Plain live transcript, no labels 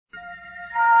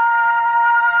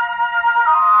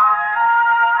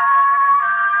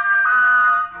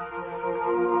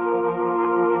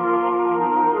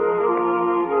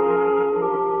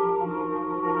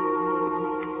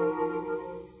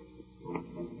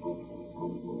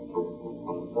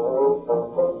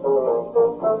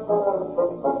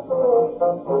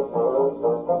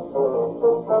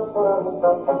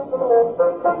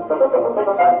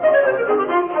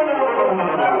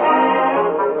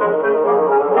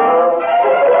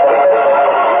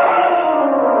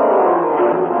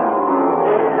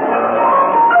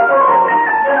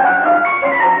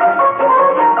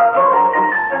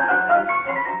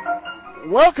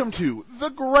welcome to the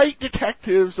Great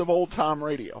Detectives of Old Time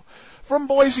Radio. From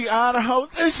Boise, Idaho,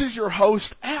 this is your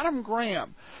host, Adam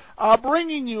Graham,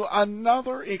 bringing you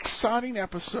another exciting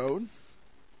episode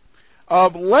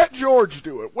of Let George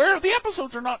Do It, where the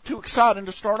episodes are not too exciting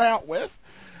to start out with,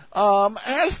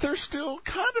 as they're still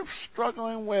kind of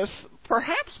struggling with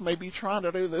perhaps maybe trying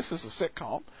to do this as a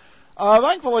sitcom.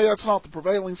 Thankfully, that's not the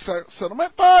prevailing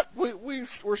sentiment, but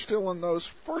we're still in those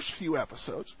first few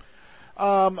episodes.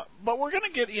 But we're going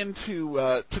to get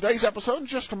into today's episode in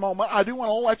just a moment. I do want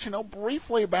to let you know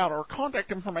briefly about our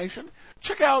contact information.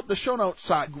 Check out the show notes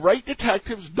site,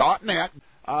 greatdetectives.net.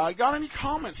 Got any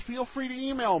comments, feel free to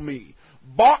email me,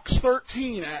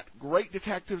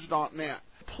 box13@greatdetectives.net.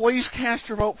 Please cast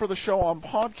your vote for the show on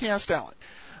Podcast Alley.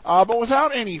 But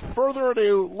without any further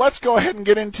ado, let's go ahead and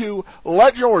get into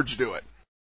Let George Do It.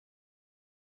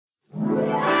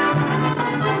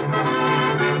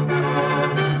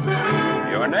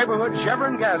 Your neighborhood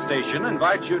Chevron gas station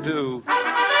invites you to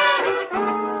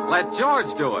Let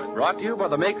George Do It, brought to you by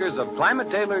the makers of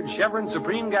climate-tailored Chevron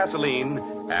Supreme Gasoline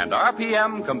and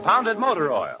RPM Compounded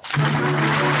Motor Oil.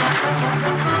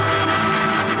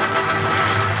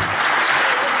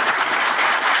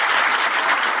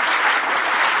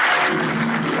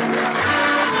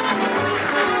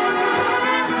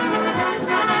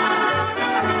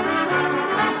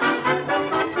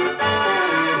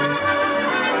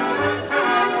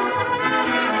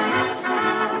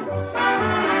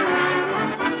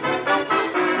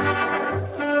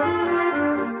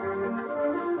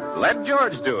 Let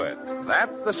George do it.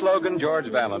 That's the slogan George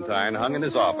Valentine hung in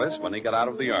his office when he got out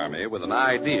of the Army with an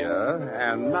idea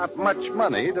and not much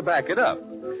money to back it up.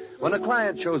 When a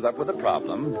client shows up with a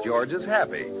problem, George is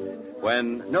happy.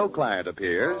 When no client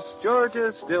appears, George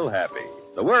is still happy.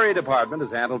 The worry department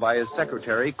is handled by his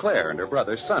secretary, Claire, and her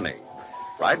brother, Sonny.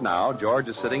 Right now, George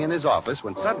is sitting in his office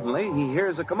when suddenly he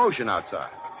hears a commotion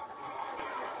outside.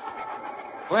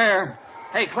 Claire.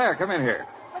 Hey, Claire, come in here.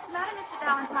 What's the matter, Mr.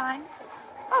 Valentine?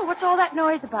 Oh, what's all that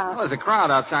noise about? Well, there's a crowd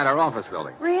outside our office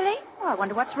building. Really? Oh, I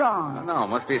wonder what's wrong. I don't know.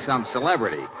 Must be some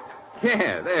celebrity.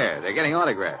 Yeah, there. They're getting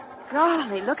autographs.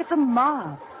 Golly, look at the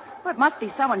mob. Well, it must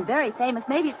be someone very famous.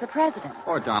 Maybe it's the president.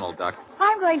 Or Donald Duck.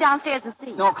 I'm going downstairs to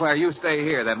see. No, Claire, you stay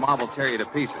here. That mob will tear you to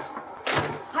pieces.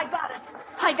 I got it.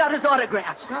 I got his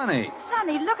autograph. Sonny.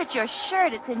 Sonny, look at your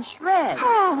shirt. It's in shreds.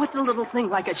 Oh, what's a little thing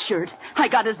like a shirt? I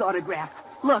got his autograph.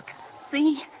 Look,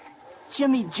 see?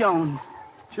 Jimmy Jones.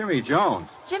 Jimmy Jones.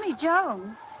 Jimmy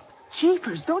Jones?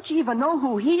 Jeepers, don't you even know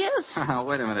who he is?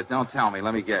 Wait a minute. Don't tell me.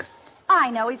 Let me guess. I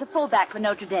know. He's a fullback for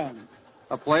Notre Dame.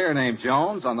 A player named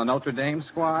Jones on the Notre Dame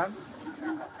squad?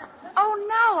 Oh,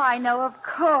 now I know, of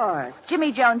course.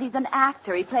 Jimmy Jones, he's an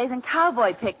actor. He plays in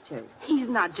cowboy pictures. He's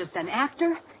not just an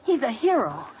actor. He's a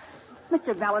hero.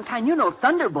 Mr. Valentine, you know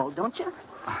Thunderbolt, don't you?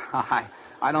 I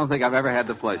don't think I've ever had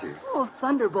the pleasure. Oh,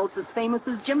 Thunderbolt's as famous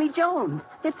as Jimmy Jones.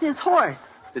 It's his horse.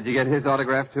 Did you get his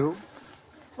autograph, too?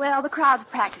 Well, the crowd's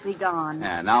practically gone.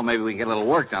 Yeah, now maybe we can get a little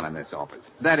work done in this office.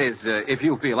 That is, if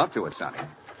you feel up to it, Sonny.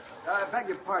 I beg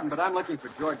your pardon, but I'm looking for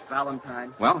George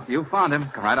Valentine. Well, you found him.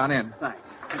 Come right on in. Thanks.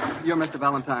 You're Mr.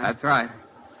 Valentine? That's right.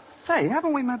 Say,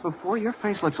 haven't we met before? Your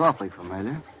face looks awfully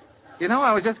familiar. You know,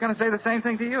 I was just going to say the same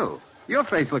thing to you. Your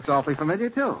face looks awfully familiar,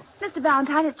 too. Mr.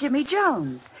 Valentine, it's Jimmy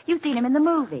Jones. You've seen him in the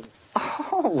movie.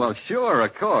 Oh, well, sure,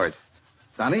 of course.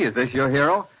 Sonny, is this your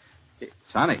hero?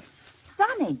 Sonny.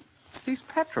 Sonny. He's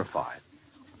petrified.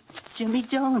 Jimmy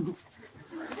Jones.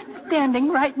 Standing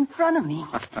right in front of me.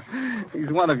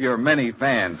 He's one of your many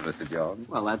fans, Mr. Jones.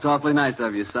 Well, that's awfully nice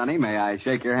of you, Sonny. May I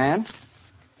shake your hand?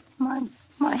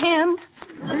 My hand?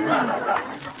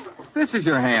 This is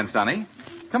your hand, Sonny.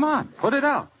 Come on, put it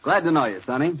out. Glad to know you,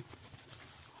 Sonny.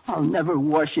 I'll never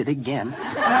wash it again.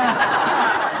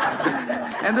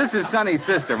 And this is Sonny's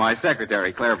sister, my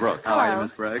secretary, Claire Brooks. How are you,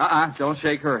 Miss Brooks? Don't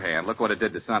shake her hand. Look what it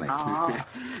did to Sonny.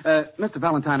 Mr.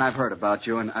 Valentine, I've heard about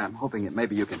you, and I'm hoping that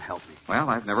maybe you can help me. Well,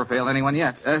 I've never failed anyone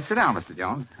yet. Sit down, Mr.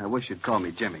 Jones. I wish you'd call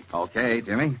me Jimmy. Okay,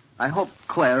 Jimmy. I hope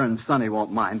Claire and Sonny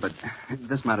won't mind, but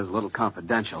this matter's a little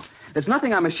confidential. It's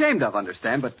nothing I'm ashamed of,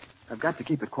 understand, but I've got to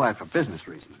keep it quiet for business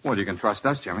reasons. Well, you can trust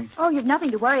us, Jimmy. Oh, you've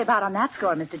nothing to worry about on that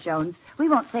score, Mr. Jones. We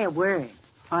won't say a word.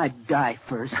 I'd die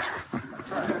first.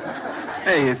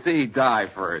 Hey, you see, die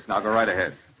first. Now go right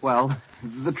ahead. Well,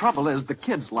 the trouble is the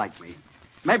kids like me.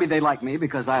 Maybe they like me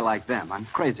because I like them. I'm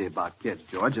crazy about kids,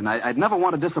 George, and I'd never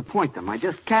want to disappoint them. I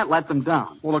just can't let them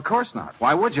down. Well, of course not.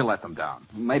 Why would you let them down?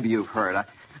 Maybe you've heard.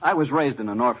 I was raised in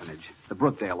an orphanage, the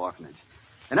Brooksdale Orphanage.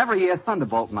 And every year,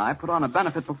 Thunderbolt and I put on a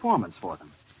benefit performance for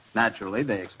them. Naturally,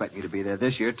 they expect me to be there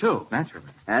this year, too. Naturally.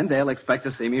 And they'll expect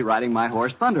to see me riding my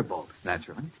horse, Thunderbolt.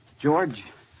 Naturally. George,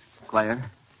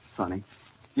 Claire, Sonny,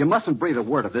 You mustn't breathe a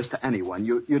word of this to anyone.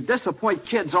 You disappoint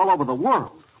kids all over the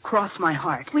world. Cross my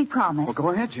heart. We promise. Well, go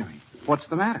ahead, Jimmy. What's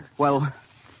the matter? Well,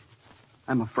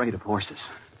 I'm afraid of horses.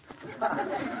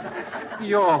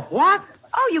 You're what?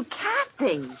 Oh, you cat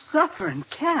thing. Suffering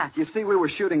cat. You see, we were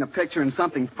shooting a picture and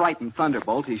something frightened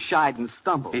Thunderbolt. He shied and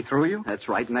stumbled. He threw you? That's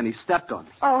right, and then he stepped on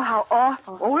me. Oh, how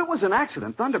awful. Oh, it was an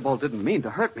accident. Thunderbolt didn't mean to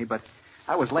hurt me, but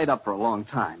I was laid up for a long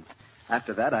time.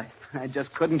 After that, I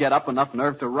just couldn't get up enough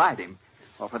nerve to ride him.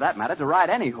 Or for that matter, to ride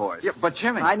any horse. Yeah, but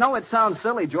Jimmy... I know it sounds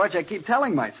silly, George. I keep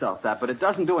telling myself that, but it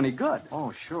doesn't do any good.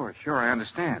 Oh, sure, I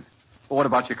understand. Well, what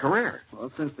about your career?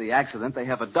 Well, since the accident, they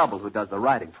have a double who does the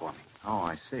riding for me. Oh,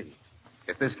 I see.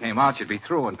 If this came out, you'd be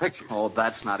through in pictures. Oh,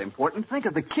 that's not important. Think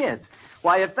of the kids.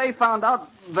 Why, if they found out,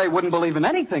 they wouldn't believe in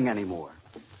anything anymore.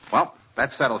 Well, that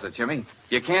settles it, Jimmy.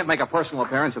 You can't make a personal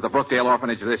appearance at the Brooksdale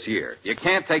Orphanage this year. You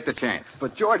can't take the chance.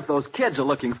 But, George, those kids are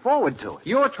looking forward to it.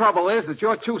 Your trouble is that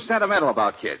you're too sentimental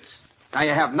about kids. Now,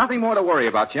 you have nothing more to worry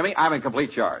about, Jimmy. I'm in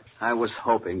complete charge. I was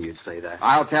hoping you'd say that.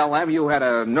 I'll tell them you had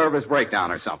a nervous breakdown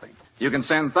or something. You can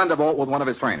send Thunderbolt with one of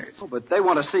his trainers. Oh, but they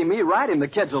want to see me ride him. The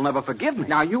kids will never forgive me.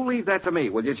 Now, you leave that to me,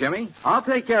 will you, Jimmy? I'll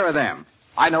take care of them.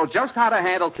 I know just how to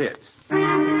handle kids.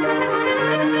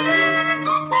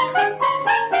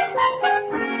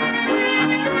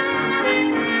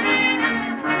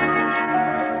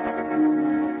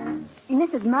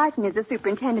 Mrs. Martin is the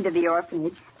superintendent of the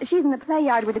orphanage. She's in the play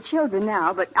yard with the children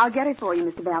now, but I'll get her for you,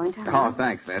 Mr. Valentine. Oh,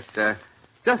 thanks, miss.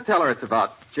 Just tell her it's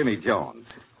about Jimmy Jones.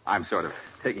 I'm sort of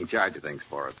taking charge of things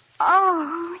for her.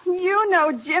 Oh, you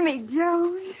know Jimmy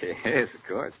Jones. Yes, of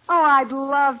course. Oh, I'd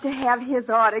love to have his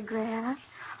autograph.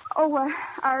 Oh,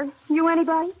 are you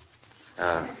anybody?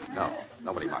 No,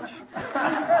 nobody much.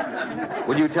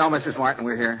 Will you tell Mrs. Martin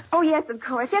we're here? Oh, yes, of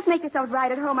course. Just make yourselves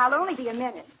right at home. I'll only be a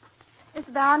minute.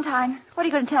 Mr. Valentine, what are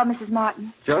you going to tell Mrs.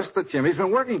 Martin? Just that Jimmy's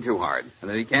been working too hard, and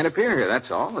that he can't appear here,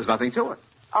 that's all. There's nothing to it.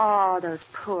 Oh, those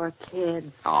poor kids.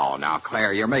 Oh, now,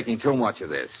 Claire, you're making too much of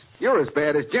this. You're as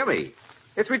bad as Jimmy.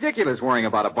 It's ridiculous worrying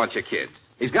about a bunch of kids.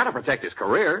 He's got to protect his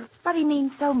career. But he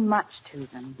means so much to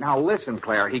them. Now, listen,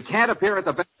 Claire, he can't appear at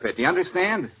the benefit. Do you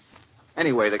understand?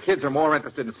 Anyway, the kids are more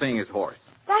interested in seeing his horse.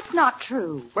 That's not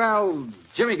true. Well,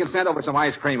 Jimmy can send over some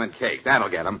ice cream and cake. That'll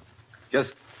get them.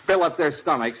 Just fill up their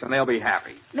stomachs, and they'll be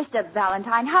happy. Mr.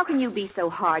 Valentine, how can you be so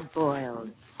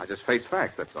hard-boiled? I just face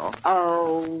facts, that's all.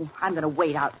 Oh, I'm going to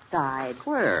wait outside.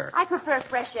 Where? I prefer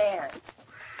fresh air.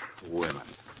 Women.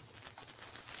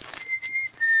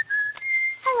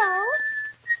 Hello.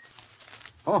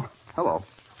 Oh, hello.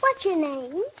 What's your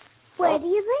name? Where do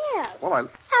you live? Well,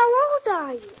 How old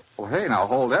are you? Well, hey, now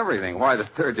hold everything. Why the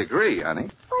third degree, honey?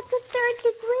 What's a third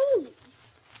degree?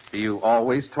 Do you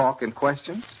always talk in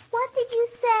questions? What did you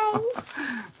say?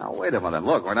 Now, wait a minute.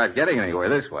 Look, we're not getting anywhere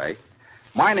this way.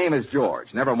 My name is George.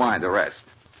 Never mind the rest.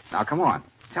 Now, come on.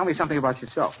 Tell me something about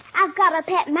yourself. I've got a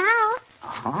pet mouse.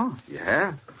 Oh,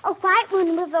 yeah? A white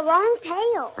one with a long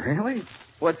tail. Really?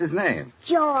 What's his name?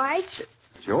 George.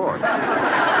 George.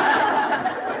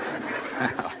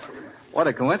 What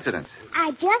a coincidence.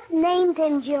 I just named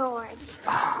him George.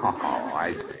 Oh,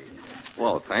 I see.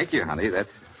 Well, thank you, honey.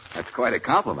 That's quite a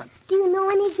compliment. Do you know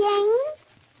any games?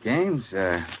 Games?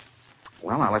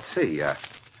 Well, now, let's see.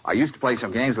 I used to play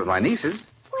some games with my nieces.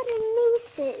 What are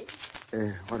nieces?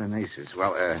 What are nieces?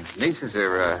 Well, nieces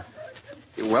are,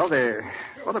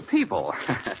 they're people.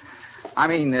 I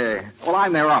mean,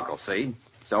 I'm their uncle, see?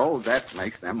 So that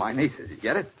makes them my nieces. You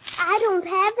get it? I don't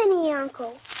have any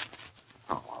uncle.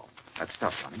 Oh, well, that's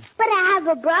tough, honey. But I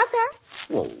have a brother.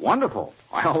 Well, wonderful.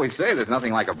 I always say there's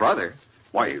nothing like a brother.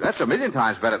 Why, that's a million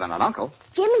times better than an uncle.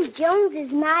 Jimmy Jones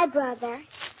is my brother.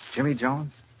 Jimmy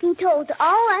Jones? He told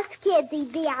all us kids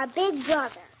he'd be our big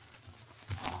brother.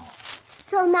 Oh.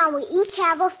 So now we each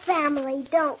have a family,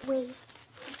 don't we?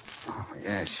 Oh,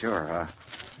 yeah, sure.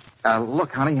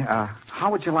 Look, honey, how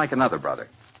would you like another brother?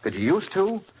 Could you use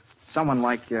two? Someone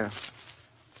like,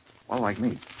 like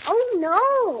me. Oh,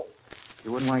 no.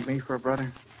 You wouldn't like me for a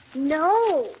brother?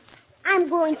 No. I'm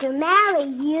going to marry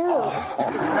you. Oh.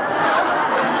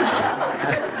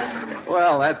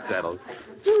 Well, that's settled.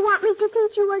 Do you want me to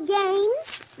teach you a game?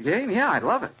 Game? Yeah, I'd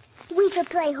love it. We could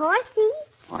play horsey.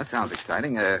 Well, that sounds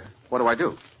exciting. What do I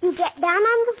do? You get down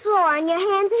on the floor on your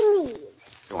hands and knees.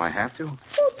 Do I have to?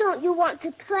 Oh, don't you want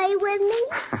to play with me?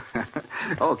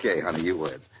 Okay, honey, you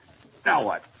would. Now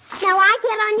what? Now I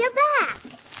get on your back.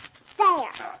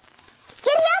 There.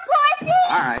 Giddy up, horsey!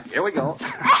 All right, here we go.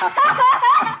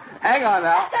 Hang on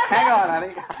now. Hang on,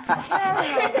 honey.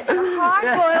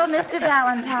 Hard-boiled Mr.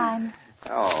 Valentine.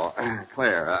 Oh,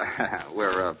 Claire,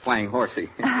 we're playing horsey.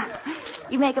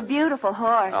 You make a beautiful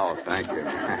horse. Oh, thank you.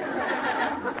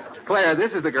 Claire,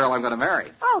 this is the girl I'm going to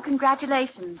marry. Oh,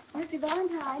 congratulations. Mr.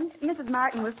 Valentine, Mrs.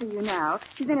 Martin will see you now.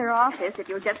 She's in her office if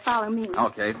you'll just follow me.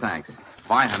 Okay, thanks.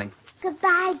 Bye, honey.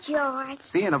 Goodbye, George.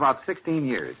 See you in about 16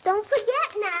 years. Don't forget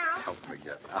now. Don't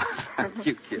forget now.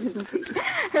 Cute kid.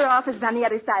 Her office is on the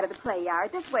other side of the play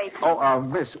yard. This way, please. Oh,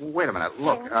 miss, wait a minute.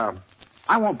 Look,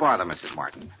 I won't bother Mrs.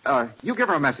 Martin. You give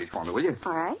her a message for me, will you?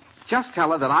 All right. Just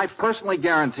tell her that I personally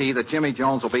guarantee that Jimmy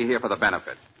Jones will be here for the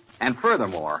benefit. And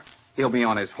furthermore, he'll be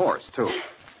on his horse, too.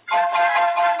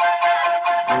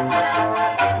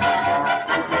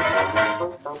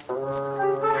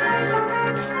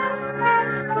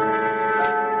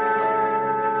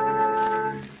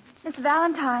 Mr.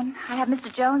 Valentine, I have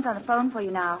Mr. Jones on the phone for you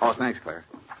now. Oh, thanks, Claire.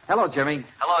 Hello, Jimmy.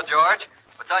 Hello, George.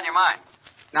 What's on your mind?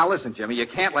 Now, listen, Jimmy, you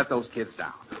can't let those kids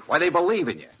down. Why, they believe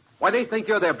in you. Why, they think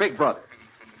you're their big brother.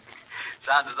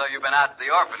 Sounds as though you've been out to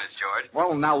the orphanage, George.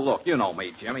 Well, now, look, you know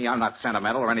me, Jimmy. I'm not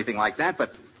sentimental or anything like that,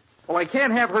 but, well, I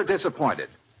can't have her disappointed.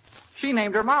 She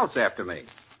named her mouse after me.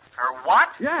 Her what?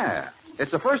 Yeah.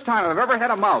 It's the first time I've ever had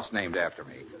a mouse named after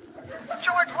me.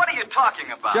 George, what are you talking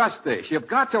about? Just this. You've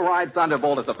got to ride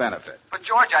Thunderbolt as a benefit. But,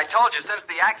 George, I told you since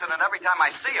the accident, every time I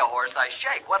see a horse, I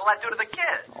shake. What'll that do to the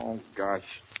kid? Oh, gosh.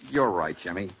 You're right,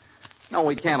 Jimmy. No,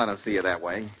 we can't let him see you that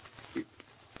way.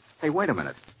 Hey, wait a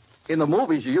minute. In the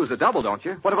movies, you use a double, don't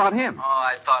you? What about him? Oh,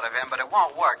 I thought of him, but it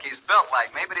won't work. He's built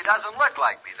like me, but he doesn't look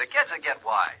like me. The kids will get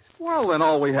wise. Well, then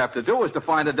all we have to do is to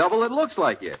find a double that looks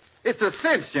like you. It's a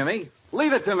cinch, Jimmy.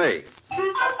 Leave it to me.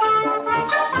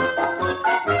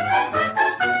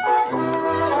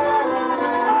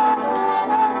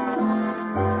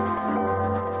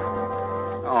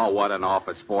 Oh, what an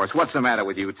office force. What's the matter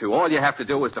with you two? All you have to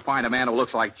do is to find a man who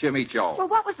looks like Jimmy Jones. Well,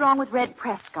 what was wrong with Red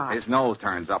Prescott? His nose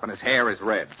turns up and his hair is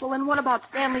red. Well, then what about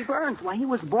Stanley Burns? Why, he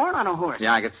was born on a horse.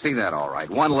 Yeah, I could see that all right.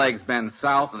 One leg's bends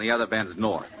south and the other bends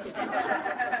north.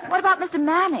 What about Mr.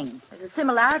 Manning? There's a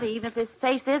similarity, even if his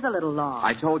face is a little long.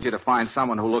 I told you to find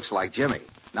someone who looks like Jimmy,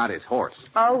 not his horse.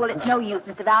 Oh, well, it's no use,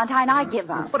 Mr. Valentine. I give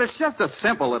up. But it's just a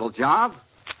simple little job.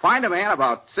 Find a man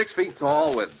about 6 feet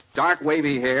tall with dark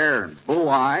wavy hair and blue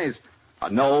eyes, a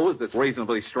nose that's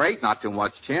reasonably straight, not too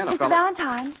much chin. Mr.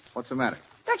 Valentine. What's the matter?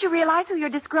 Don't you realize who you're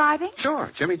describing?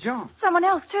 Sure, Jimmy Jones. Someone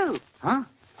else, too. Huh?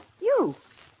 You.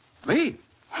 Me?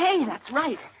 Hey, that's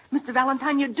right. Mr.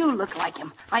 Valentine, you do look like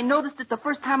him. I noticed it the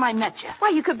first time I met you. Why,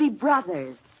 you could be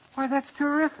brothers. Why, that's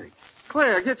terrific.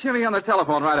 Claire, get Jimmy on the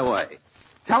telephone right away.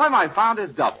 Tell him I found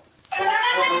his double.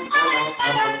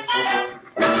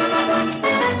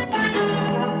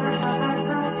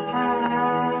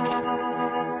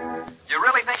 You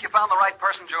really think you found the right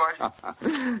person,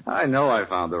 George? I know I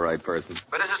found the right person.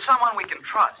 But is it someone we can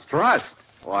trust? Trust?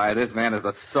 Why, this man is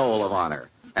the soul of honor.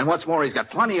 And what's more, he's got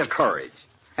plenty of courage.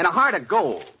 And a heart of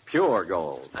gold. Pure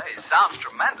gold. Hey, sounds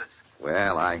tremendous.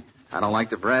 Well, I don't like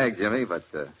to brag, Jimmy, but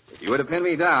if you were to pin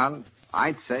me down,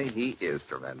 I'd say he is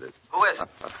tremendous. Who is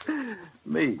it?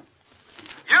 Me.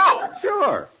 You?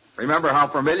 Sure. Remember how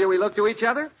familiar we look to each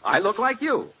other? I look like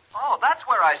you. Oh, that's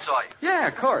where I saw you. Yeah,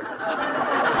 of course.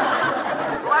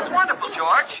 Well, that's wonderful,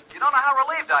 George. You don't know how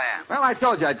relieved I am. Well, I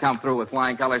told you I'd come through with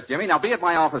flying colors, Jimmy. Now be at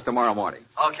my office tomorrow morning.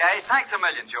 Okay, thanks a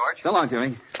million, George. So long,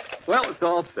 Jimmy. Well, it's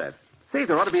all set. See,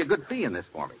 there ought to be a good fee in this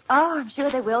for me. Oh, I'm sure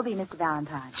there will be, Mr.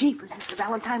 Valentine. Jeepers, Mr.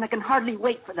 Valentine, I can hardly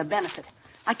wait for the benefit.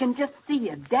 I can just see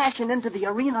you dashing into the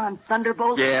arena on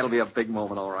Thunderbolt. Yeah, it'll be a big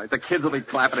moment, all right. The kids will be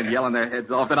clapping and yelling their heads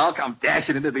off, and I'll come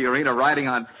dashing into the arena riding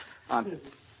on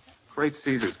Great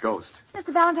Caesar's ghost.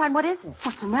 Mr. Valentine, what is it?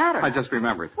 What's the matter? I just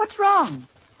remembered. What's wrong?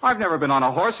 I've never been on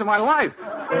a horse in my life.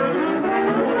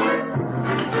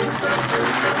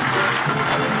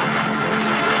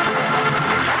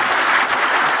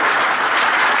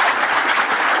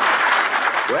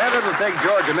 Well, it'll take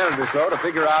George a minute or so to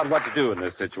figure out what to do in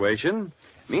this situation.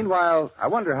 Meanwhile, I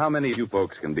wonder how many of you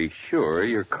folks can be sure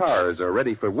your cars are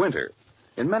ready for winter.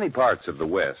 In many parts of the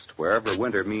West, wherever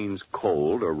winter means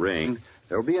cold or rain,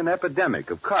 there will be an epidemic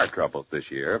of car troubles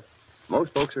this year.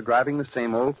 Most folks are driving the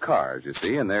same old cars, you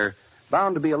see, and they're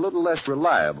bound to be a little less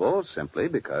reliable simply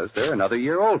because they're another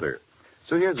year older.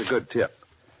 So here's a good tip.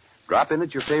 Drop in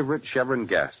at your favorite Chevron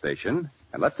gas station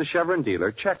and let the Chevron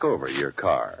dealer check over your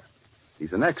car.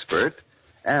 He's an expert,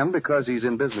 and because he's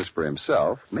in business for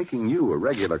himself, making you a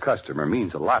regular customer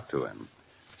means a lot to him.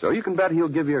 So you can bet he'll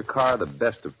give your car the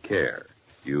best of care.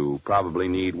 You probably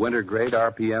need winter-grade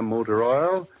RPM motor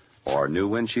oil, or new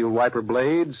windshield wiper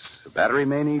blades, the battery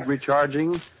may need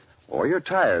recharging, or your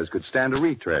tires could stand a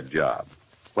retread job.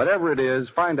 Whatever it is,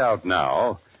 find out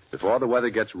now before the weather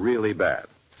gets really bad.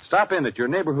 Stop in at your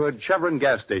neighborhood Chevron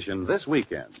gas station this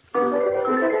weekend.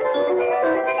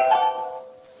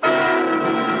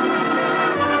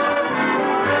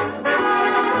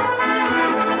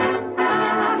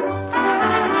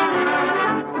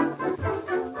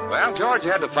 Well, George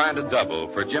had to find a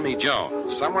double for Jimmy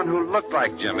Jones, someone who looked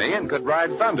like Jimmy and could ride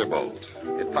Thunderbolt.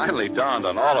 It finally dawned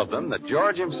on all of them that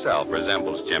George himself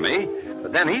resembles Jimmy,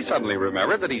 but then he suddenly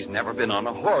remembered that he's never been on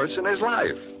a horse in his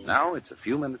life. Now it's a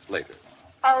few minutes later.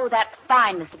 Oh, that's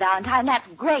fine, Mr. Valentine. That's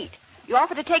great. You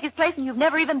offer to take his place and you've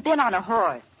never even been on a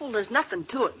horse. Well, there's nothing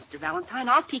to it, Mr. Valentine.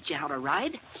 I'll teach you how to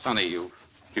ride. Sonny,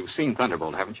 you've seen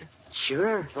Thunderbolt, haven't you?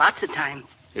 Sure, lots of times.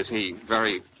 Is he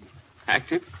very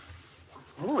active?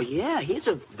 Oh, yeah, he's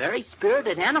a very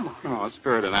spirited animal. Oh, a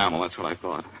spirited animal, that's what I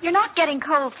thought. You're not getting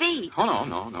cold feet. Oh,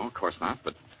 no, of course not.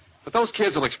 But those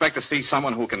kids will expect to see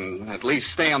someone who can at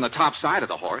least stay on the top side of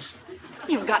the horse.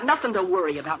 You've got nothing to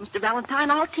worry about, Mr.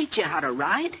 Valentine. I'll teach you how to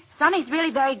ride. Sonny's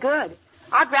really very good.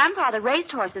 Our grandfather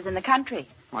raised horses in the country.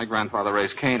 My grandfather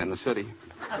raised cane in the city.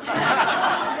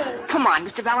 Come on,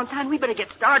 Mr. Valentine, we better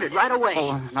get started right away.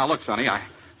 Oh, now look, Sonny,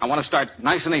 I want to start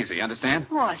nice and easy, understand?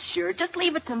 Oh, sure. Just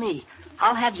leave it to me.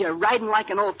 I'll have you riding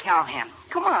like an old cowhand.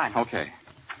 Come on. Okay.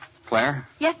 Claire?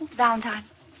 Yes, Mr. Valentine.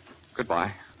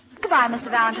 Goodbye. Goodbye,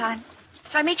 Mr. Valentine.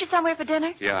 Shall I meet you somewhere for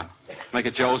dinner? Yeah. Make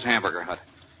it Joe's Hamburger Hut.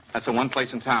 That's the one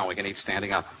place in town we can eat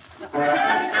standing up.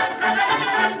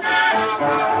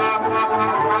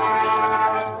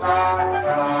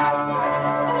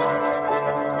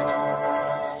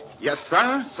 Yes,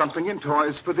 sir? Something in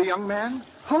toys for the young man?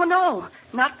 Oh, no.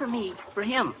 Not for me. For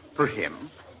him. For him?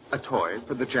 A toy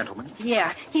for the gentleman?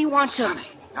 Yeah, he wants to... Sonny,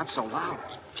 not so loud.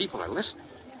 People are listening.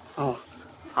 Oh,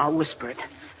 I'll whisper it.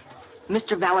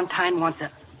 Mr. Valentine wants a...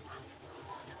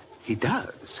 He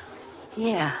does?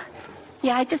 Yeah.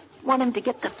 Yeah, I just want him to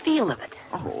get the feel of it.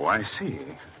 Oh, I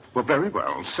see. Well, very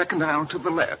well. Second aisle to the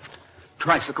left.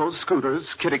 Tricycles, scooters,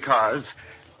 kiddie cars,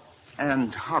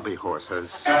 and hobby horses.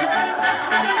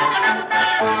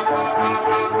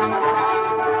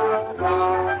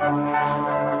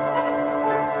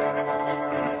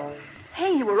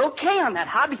 Hey, you were okay on that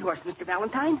hobby horse, Mr.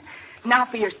 Valentine. Now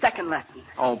for your second lesson.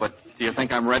 Oh, but do you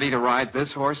think I'm ready to ride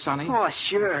this horse, Sonny? Oh,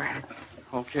 sure.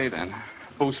 Okay, then.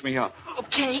 Boost me up.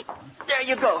 Okay, there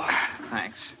you go.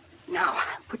 Thanks. Now,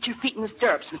 put your feet in the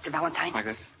stirrups, Mr. Valentine. Like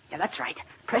this? Yeah, that's right.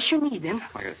 Press your knee in.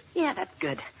 Like this? Yeah, that's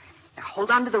good. Now,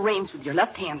 hold on to the reins with your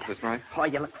left hand. This right? Oh,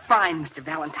 you look fine, Mr.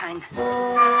 Valentine. Okay,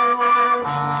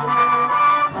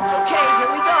 here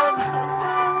we go.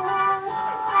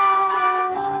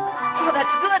 Oh,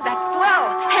 that's good. That's swell.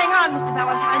 Hang on, Mr.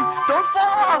 Valentine. Don't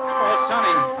fall off. Oh,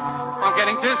 Sonny, I'm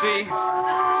getting dizzy.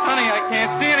 Sonny, I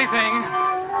can't see anything.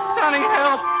 Sonny,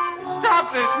 help.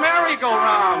 Stop this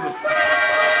merry-go-round.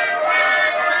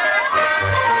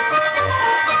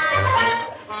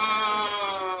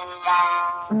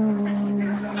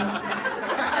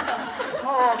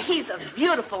 Oh, he's a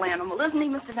beautiful animal, isn't he,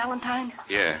 Mr. Valentine?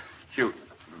 Yeah, cute.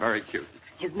 Very cute.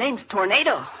 His name's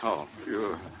Tornado. Oh,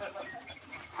 you...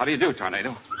 How do you do,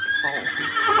 Tornado? Oh.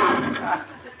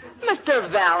 Mr.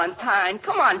 Valentine,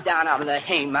 come on down out of the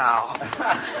haymow.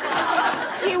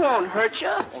 He won't hurt you.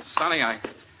 Well, Sonny,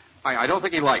 I don't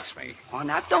think he likes me. Oh,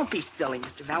 now, don't be silly,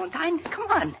 Mr. Valentine. Come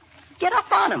on. Get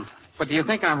up on him. But do you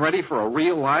think I'm ready for a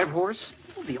real live horse?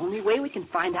 Well, the only way we can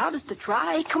find out is to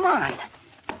try. Come on.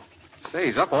 Say,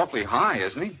 he's up awfully high,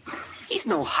 isn't he? He's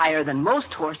no higher than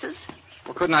most horses.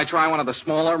 Well, couldn't I try one of the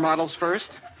smaller models first?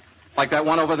 Like that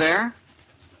one over there?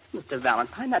 Mr.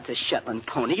 Valentine, that's a Shetland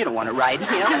pony. You don't want to ride him.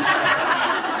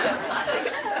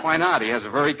 Why not? He has a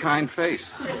very kind face.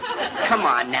 Come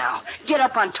on now. Get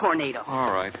up on Tornado.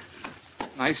 All right.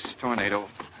 Nice Tornado.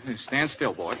 Stand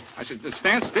still, boy. I said,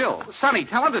 stand still. Sonny,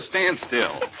 tell him to stand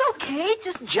still. It's okay.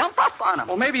 Just jump up on him.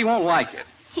 Well, maybe he won't like it.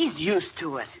 He's used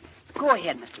to it. Go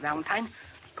ahead, Mr. Valentine.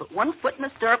 Put one foot in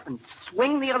the stirrup and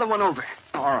swing the other one over.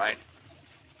 All right.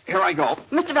 Here I go.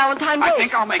 Mr. Valentine, wait. I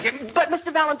think I'll make it. But,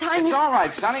 Mr. Valentine... It's all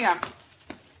right, Sonny.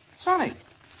 Sonny,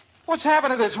 what's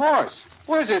happened to this horse?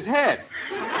 Where's his head?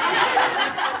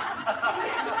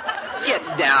 Get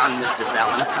down, Mr.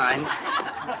 Valentine.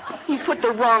 You put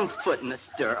the wrong foot in the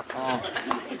stirrup. Oh,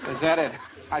 is that it?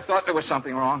 I thought there was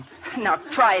something wrong. Now,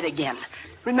 try it again.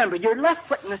 Remember, your left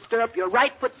foot in the stirrup, your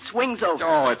right foot swings over.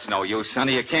 Oh, it's no use,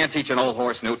 Sonny. You can't teach an old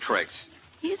horse new tricks.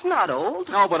 He's not old.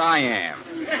 No, but I am.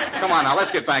 Come on, now,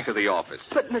 let's get back to the office.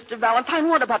 But, Mr. Valentine,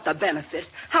 what about the benefit?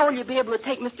 How will you be able to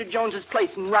take Mr. Jones's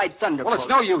place and ride Thunderbolt? Well, it's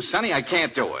no use, Sonny. I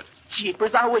can't do it.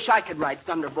 Jeepers, I wish I could ride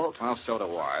Thunderbolt. Well, so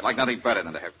do I. I'd like nothing better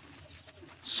than to have...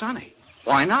 Sonny,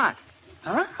 why not?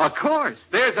 Huh? Of course.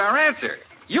 There's our answer.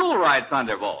 You'll ride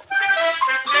Thunderbolt.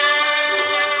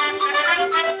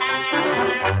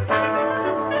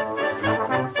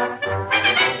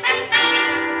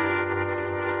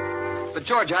 But,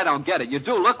 George, I don't get it. You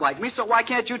do look like me, so why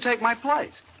can't you take my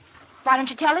place? Why don't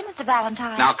you tell him, Mr.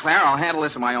 Valentine? Now, Claire, I'll handle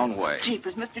this in my own way.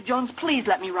 Jeepers, Mr. Jones, please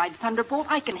let me ride Thunderbolt.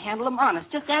 I can handle him,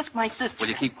 honest. Just ask my sister. Will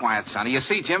you keep quiet, Sonny? You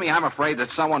see, Jimmy, I'm afraid that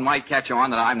someone might catch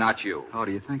on that I'm not you. Oh,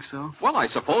 do you think so? Well, I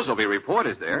suppose there'll be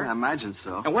reporters there. Yeah, I imagine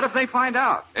so. And what if they find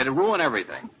out? It'll ruin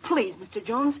everything. Please, Mr.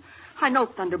 Jones. I know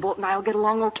Thunderbolt and I'll get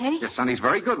along okay. Yes, Sonny's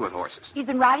very good with horses. He's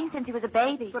been riding since he was a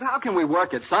baby. But how can we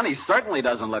work it? Sonny certainly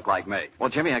doesn't look like me. Well,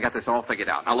 Jimmy, I got this all figured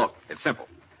out. Now, look, it's simple.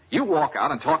 You walk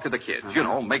out and talk to the kids. You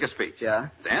know, make a speech. Yeah?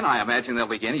 Then I imagine they'll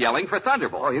begin yelling for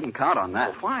Thunderbolt. Oh, you can count on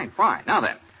that. Oh, fine. Now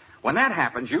then, when that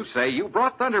happens, you say you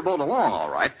brought Thunderbolt along, all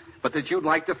right, but that you'd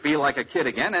like to feel like a kid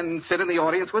again and sit in the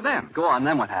audience with them. Go on,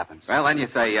 then what happens? Well, then you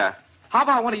say, how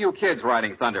about one of you kids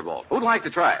riding Thunderbolt? Who'd like to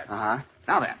try it? Uh-huh.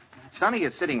 Now then, Sonny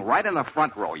is sitting right in the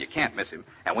front row. You can't miss him.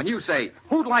 And when you say,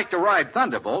 who'd like to ride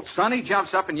Thunderbolt, Sonny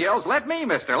jumps up and yells, let me,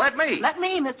 mister, let me. Let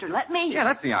me, mister, let me. Yeah,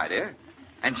 that's the idea.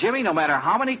 And, Jimmy, no matter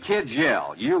how many kids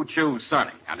yell, you choose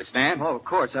Sonny. Understand? Oh, of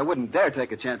course. I wouldn't dare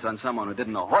take a chance on someone who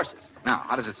didn't know horses. Now,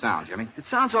 how does it sound, Jimmy? It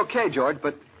sounds okay, George,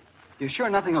 but you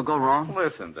sure nothing will go wrong?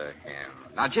 Listen to him.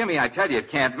 Now, Jimmy, I tell you, it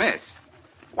can't miss.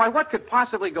 Why, what could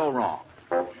possibly go wrong?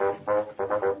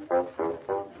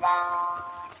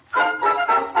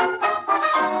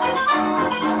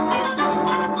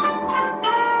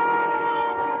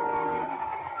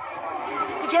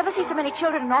 Did you ever see so many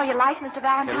children in all your life, Mr.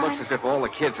 Valentine? It looks as if all the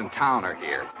kids in town are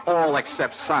here. All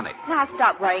except Sonny. Now,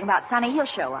 stop worrying about Sonny. He'll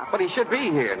show up. But he should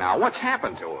be here now. What's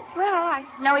happened to him? Well, I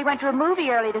know he went to a movie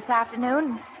early this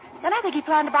afternoon. Then I think he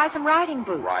planned to buy some riding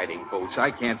boots. Riding boots?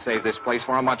 I can't save this place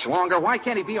for him much longer. Why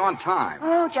can't he be on time?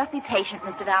 Oh, just be patient,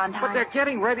 Mr. Valentine. But they're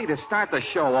getting ready to start the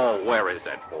show. Oh, where is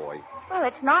that boy? Well,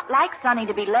 it's not like Sonny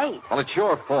to be late. Well, it's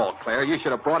your fault, Claire. You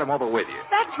should have brought him over with you.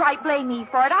 That's right. Blame me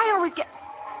for it. I always get...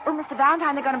 Oh, Mr.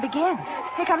 Valentine, they're going to begin.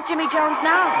 Here comes Jimmy Jones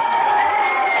now.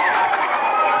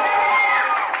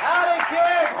 Howdy,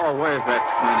 kids. Oh, where's that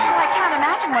Sonny? I can't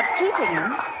imagine what's keeping him.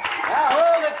 Now,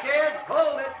 hold it, kids.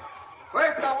 Hold it.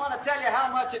 First, I want to tell you how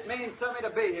much it means to me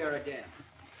to be here again.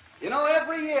 You know,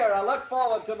 every year I look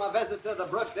forward to my visit to the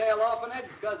Brooksdale Orphanage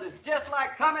because it's just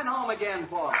like coming home again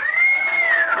for me.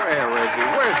 Where is he?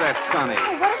 Where's that Sonny?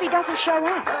 Oh, what if he doesn't show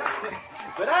up?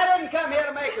 But I didn't come here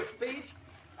to make a speech.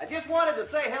 I just wanted to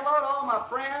say hello to all my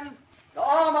friends, to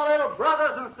all my little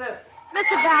brothers and sisters.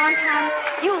 Mr. Valentine,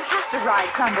 you'll have to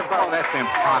ride Thunderbolt. Oh, that's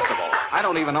impossible. I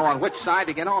don't even know on which side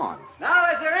to get on.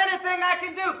 Now, is there anything I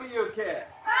can do for you, kids?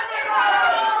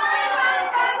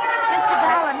 Mr.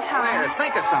 Valentine. Claire,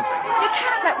 think of something. You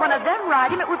can't let one of them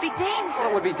ride him. It would be dangerous. Well,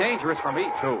 it would be dangerous for me,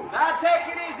 too. Now, take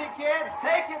it easy, kids.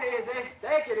 Take it easy.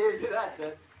 Take it easy. That's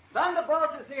it.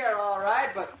 Thunderbolt is here, all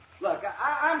right, but look,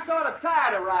 I'm sort of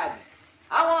tired of riding.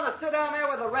 I want to sit down there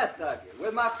with the rest of you,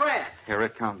 with my friends. Here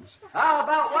it comes. How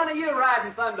about one of you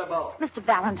riding Thunderbolt? Mr.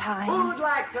 Valentine. Who'd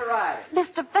like to ride it?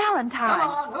 Mr. Valentine. Come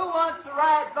on, who wants to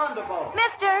ride Thunderbolt?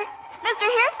 Mister,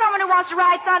 here's someone who wants to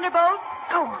ride Thunderbolt.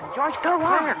 Go on, George, go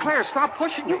on. Claire, stop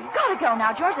pushing me. You've got to go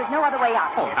now, George. There's no other way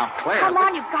out. Oh, now, Claire. Come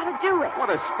on, you've got to do it.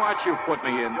 What a spot you put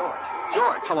me in.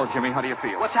 George. Hello, Jimmy. How do you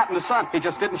feel? What's happened to Son? He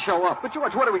just didn't show up. But,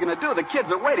 George, what are we going to do? The kids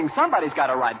are waiting. Somebody's got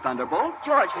to ride Thunderbolt.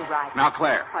 George will ride. Now,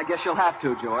 Claire. I guess you'll have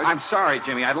to, George. I'm sorry,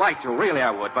 Jimmy. I'd like to. Really,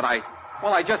 I would. But I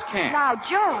just can't. Now,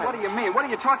 George. What do you mean? What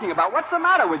are you talking about? What's the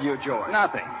matter with you, George?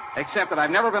 Nothing. Except that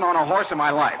I've never been on a horse in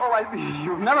my life. Oh,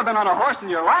 you've never been on a horse in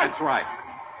your life? That's right.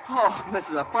 Oh, this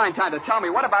is a fine time to tell me.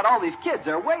 What about all these kids?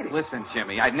 They're waiting. Listen,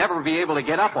 Jimmy, I'd never be able to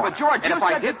get up on But, George, and you if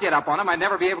I said did get up on them, I'd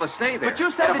never be able to stay there. But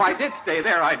you said and if I did stay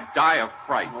there, I'd die of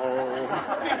fright. Oh,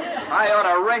 I ought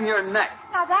to wring your neck.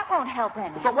 Now, that won't help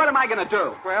any. But what am I going to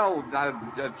do? Well,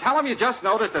 tell him you just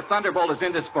noticed that Thunderbolt is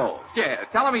indisposed. Yeah,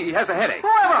 tell him he has a headache.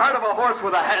 Who ever heard of a horse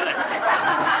with a headache?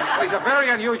 Well, he's a very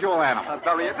unusual animal.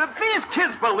 These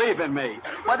kids believe in me.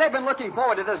 Why, they've been looking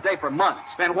forward to this day for months.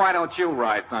 Then why don't you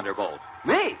ride Thunderbolt?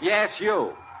 Me? Yes,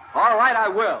 you. All right, I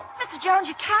will. Mr. Jones,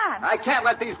 you can't. I can't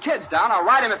let these kids down. I'll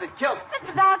ride him if it kills me.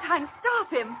 Mr. Valentine,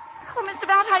 stop him. Oh, Mr.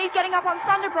 Valentine, he's getting up on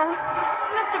Thunderbolt.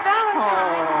 Mr. Valentine.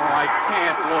 Oh, I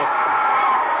can't look.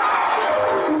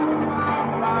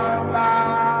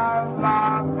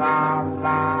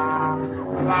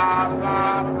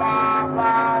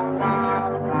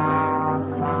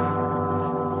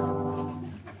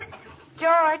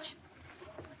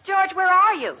 George, where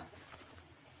are you?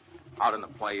 Out in the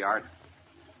play yard.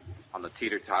 On the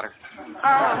teeter-totter.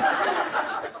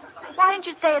 Oh. Why didn't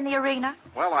you stay in the arena?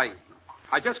 Well, I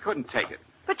just couldn't take it.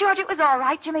 But, George, it was all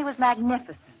right. Jimmy was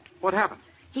magnificent. What happened?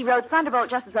 He rode Thunderbolt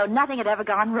just as though nothing had ever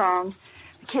gone wrong.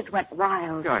 The kids went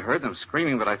wild. Yeah, I heard them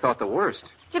screaming, but I thought the worst.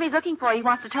 Jimmy's looking for you. He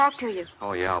wants to talk to you.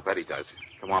 Oh, yeah, I'll bet he does.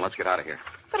 Come on, let's get out of here.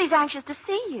 But he's anxious to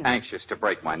see you. Anxious to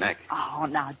break my neck. Oh,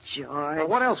 now, George. Well,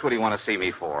 what else would he want to see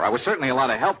me for? I was certainly a lot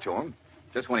of help to him.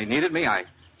 Just when he needed me, I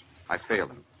failed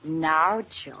him. Now,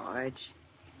 George.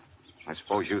 I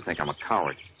suppose you think I'm a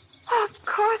coward. Oh, of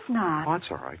course not. Oh, that's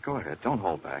all right. Go ahead. Don't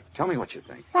hold back. Tell me what you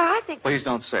think. Well, I think... Please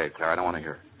don't say it, Claire. I don't want to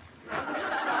hear it.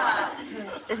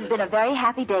 This has been a very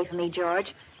happy day for me, George.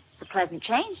 It's a pleasant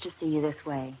change to see you this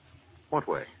way. What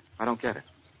way? I don't get it.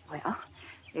 Well,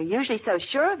 you're usually so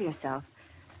sure of yourself.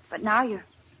 But now you're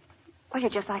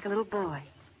just like a little boy.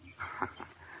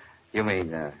 You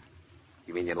mean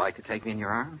you'd like to take me in your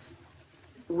arms?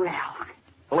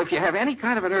 Well, if you have any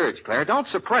kind of an urge, Claire, don't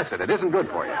suppress it. It isn't good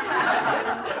for you.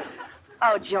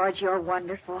 Oh, George, you're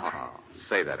wonderful. Oh,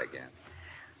 say that again.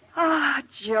 Oh,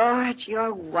 George,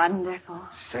 you're wonderful.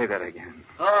 Say that again.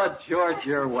 Oh, George,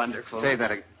 you're wonderful. Say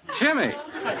that again. Jimmy!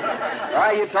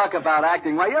 Why, you talk about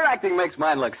acting. Why, your acting makes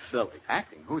mine look silly.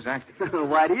 Acting? Who's acting?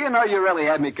 Why, do you know you really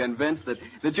had me convinced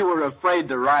that you were afraid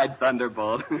to ride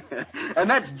Thunderbolt? And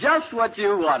that's just what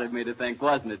you wanted me to think,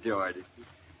 wasn't it, George?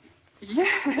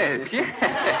 Yes.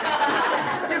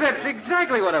 Yeah, that's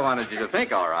exactly what I wanted you to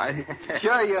think, all right.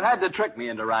 Sure, you had to trick me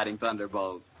into riding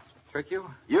Thunderbolt. Trick you?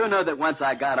 You knew that once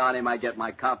I got on him, I'd get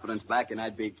my confidence back and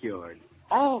I'd be cured.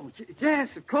 Oh, yes,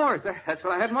 of course. That's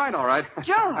what I had in mind, all right.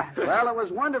 George. Well, it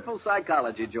was wonderful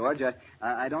psychology, George.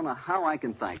 I don't know how I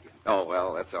can thank you. Oh,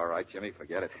 well, that's all right, Jimmy.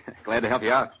 Forget it. Glad to help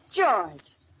you out. George,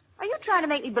 are you trying to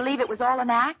make me believe it was all an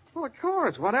act? Oh, of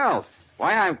course. What else?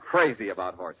 Why, I'm crazy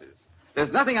about horses.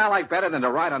 There's nothing I like better than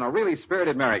to ride on a really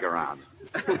spirited merry-go-round.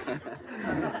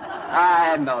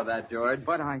 I know that, George.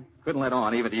 But I couldn't let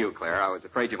on, even to you, Claire. I was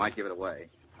afraid you might give it away.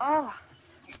 Oh,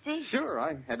 I see. Sure,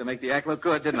 I had to make the act look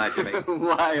good, didn't I, Jimmy?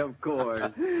 Why, of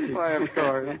course. Why, of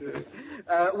course.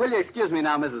 Will you excuse me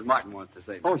now? Mrs. Martin wants to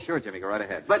say something. Oh, sure, Jimmy. Go right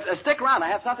ahead. But stick around. I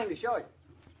have something to show you.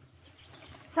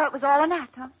 So it was all an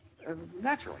act, huh?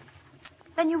 Naturally.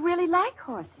 Then you really like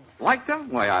horses. Like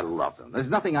them? Why, I love them. There's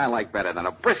nothing I like better than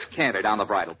a brisk canter down the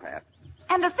bridle path.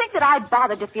 And to think that I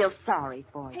bothered to feel sorry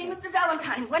for Hey, you. Mr.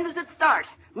 Valentine, when does it start?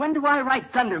 When do I ride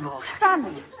Thunderbolt?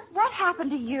 Sonny, what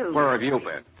happened to you? Where have you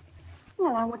been?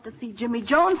 Well, I went to see Jimmy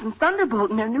Jones and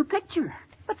Thunderbolt in their new picture.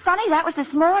 But, Sonny, that was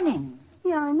this morning.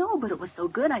 Yeah, I know, but it was so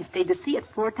good I stayed to see it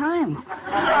 4 times.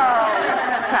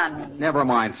 Oh, Sonny. Never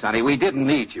mind, Sonny. We didn't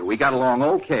need you. We got along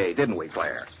okay, didn't we,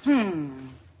 Claire?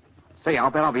 Say,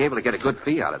 I'll bet I'll be able to get a good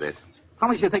fee out of this. How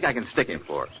much do you think I can stick him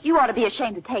for? You ought to be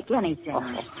ashamed to take anything.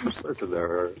 Oh, listen to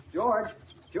her. George.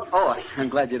 Oh, I'm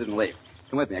glad you didn't leave.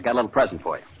 Come with me. I got a little present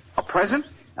for you. A present?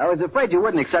 I was afraid you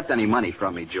wouldn't accept any money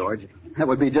from me, George. That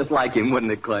would be just like him,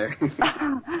 wouldn't it, Claire?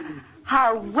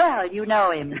 How well you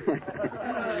know him.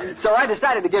 So I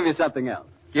decided to give you something else.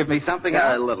 Give me something A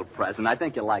else? little present. I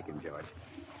think you'll like him, George.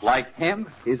 Like him?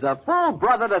 He's a full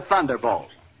brother to Thunderbolt.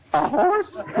 A horse?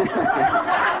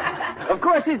 Of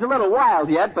course, he's a little wild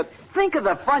yet, but think of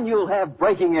the fun you'll have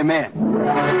breaking him in.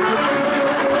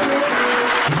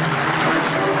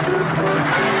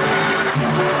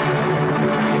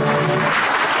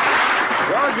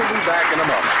 George will be back in a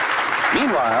moment.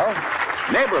 Meanwhile,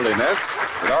 neighborliness,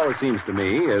 it always seems to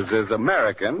me, is as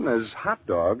American as hot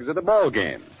dogs at a ball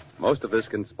game. Most of us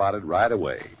can spot it right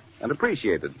away, and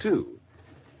appreciate it, too.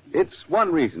 It's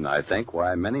one reason, I think,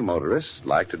 why many motorists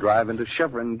like to drive into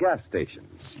Chevron gas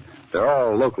stations. They're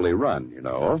all locally run, you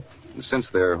know. And since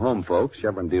they're home folks,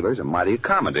 Chevron dealers are mighty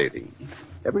accommodating.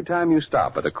 Every time you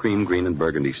stop at a cream, green, and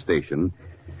burgundy station,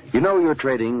 you know you're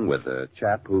trading with a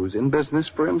chap who's in business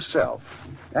for himself,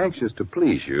 anxious to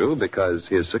please you because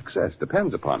his success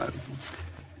depends upon it.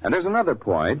 And there's another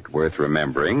point worth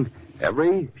remembering.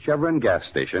 Every Chevron gas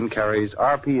station carries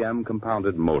RPM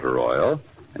compounded motor oil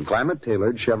and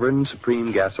climate-tailored Chevron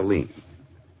Supreme gasoline.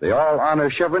 They all honor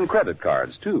Chevron credit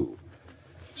cards, too.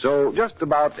 So just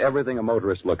about everything a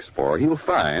motorist looks for, he'll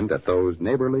find at those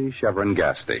neighborly Chevron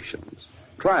gas stations.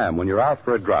 Try them when you're out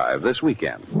for a drive this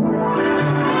weekend.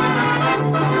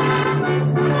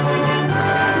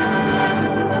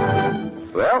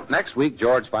 Well, next week,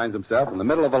 George finds himself in the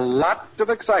middle of a lot of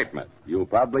excitement. You'll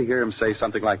probably hear him say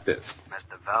something like this.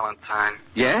 Mr. Valentine,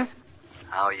 Yes?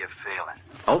 how are you feeling?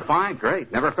 Oh, fine,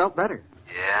 great. Never felt better.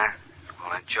 Yeah?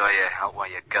 Well, enjoy your health while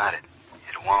you got it.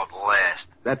 It won't last.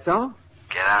 That so?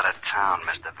 Get out of town,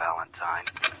 Mr. Valentine.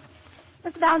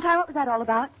 Mr. Valentine, what was that all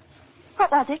about? What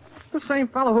was it? The same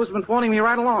fellow who's been phoning me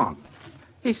right along.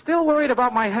 He's still worried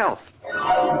about my health.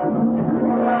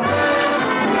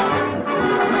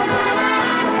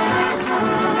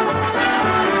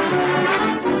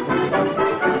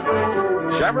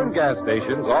 Chevron gas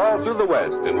stations all through the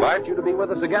West invite you to be with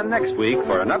us again next week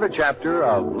for another chapter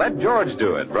of Let George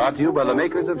Do It, brought to you by the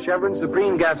makers of Chevron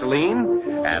Supreme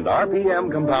Gasoline and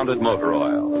RPM compounded motor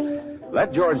oil.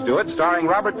 Let George Do It, starring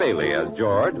Robert Bailey as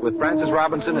George, with Frances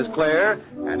Robinson as Claire,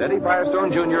 and Eddie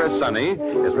Firestone Jr. as Sonny,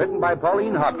 is written by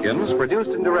Pauline Hopkins, produced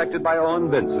and directed by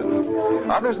Owen Benson.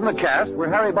 Others in the cast were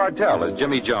Harry Bartell as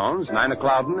Jimmy Jones, Nina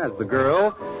Clouden as the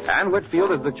girl, Ann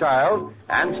Whitfield as the child,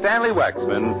 and Stanley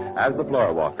Waxman as the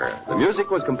floor walker. The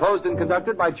music was composed and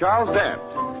conducted by Charles Dent.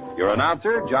 Your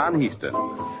announcer, John Heaston.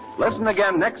 Listen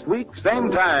again next week,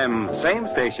 same time, same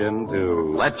station,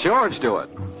 to Let George Do It.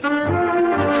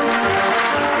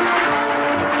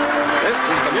 This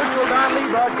is the Mutual Don Lee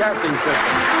Broadcasting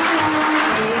System.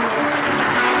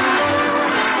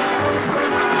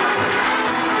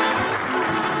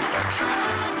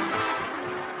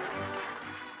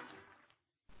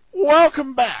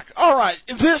 Welcome back. All right,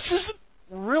 this isn't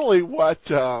really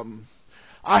what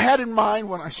I had in mind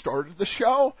when I started the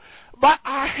show, but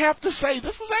I have to say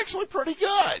this was actually pretty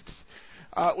good.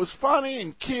 It was funny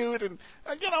and cute, and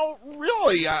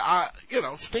really,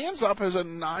 stands up as a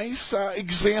nice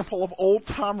example of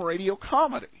old-time radio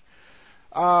comedy.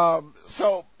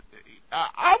 So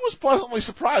I was pleasantly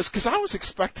surprised because I was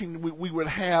expecting we would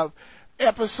have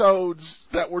episodes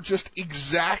that were just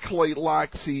exactly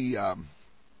like the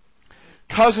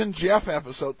Cousin Jeff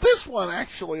episode. This one,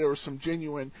 actually, there was some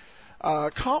genuine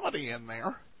comedy in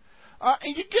there.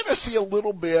 And you get to see a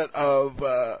little bit of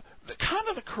the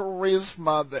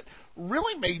charisma that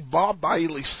really made Bob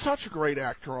Bailey such a great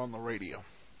actor on the radio.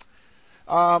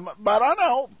 But I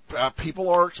know people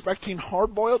are expecting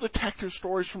hard-boiled detective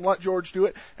stories from Let George Do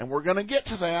It, and we're going to get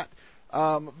to that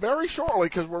very shortly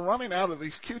because we're running out of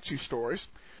these cutesy stories.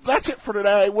 That's it for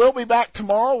today. We'll be back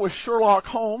tomorrow with Sherlock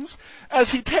Holmes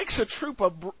as he takes a troupe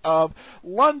of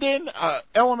London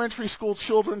elementary school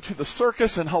children to the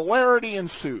circus and hilarity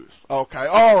ensues. Okay,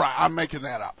 all right, I'm making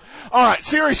that up. All right,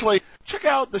 seriously, check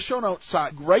out the show notes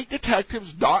site,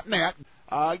 greatdetectives.net.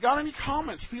 Got any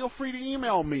comments, feel free to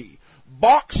email me,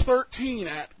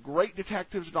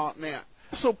 box13@greatdetectives.net.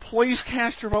 So please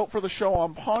cast your vote for the show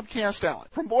on Podcast Alley.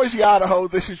 From Boise, Idaho,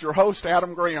 this is your host,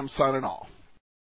 Adam Graham, signing off.